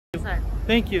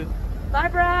Thank you. Bye,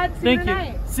 Brad. See you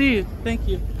tonight. See you. Thank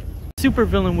you. Super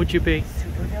villain would you be?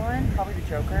 Super villain? Probably the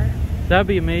Joker. That'd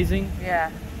be amazing.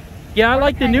 Yeah. Yeah, I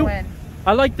like the new. Penguin.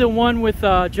 I like the one with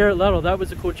Jared Leto. That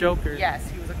was a cool Joker. Yes,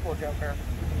 he was a cool Joker.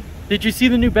 Did you see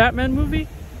the new Batman movie?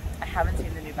 I haven't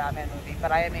seen the new Batman movie,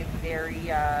 but I am a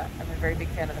very big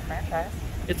fan of the franchise.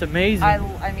 It's amazing.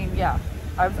 I mean, yeah.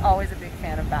 I was always a big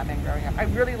fan of Batman growing up. I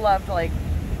really loved like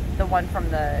the one from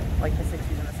the 60s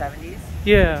and the 70s.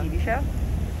 Yeah. The TV show.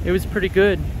 It was pretty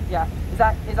good. Yeah. Is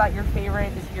that your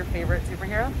favorite? Is he your favorite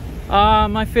superhero?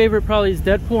 My favorite probably is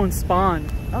Deadpool and Spawn.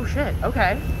 Oh shit.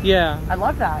 Okay. Yeah. I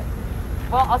love that.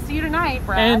 Well, I'll see you tonight,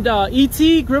 Brad. And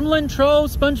E.T., Gremlin, Troll,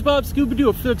 SpongeBob, Scooby-Doo,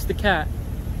 or Felix the Cat.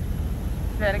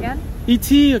 Say that again?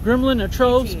 E.T., a Gremlin, a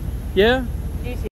Troll. E.T. Yeah. E.T.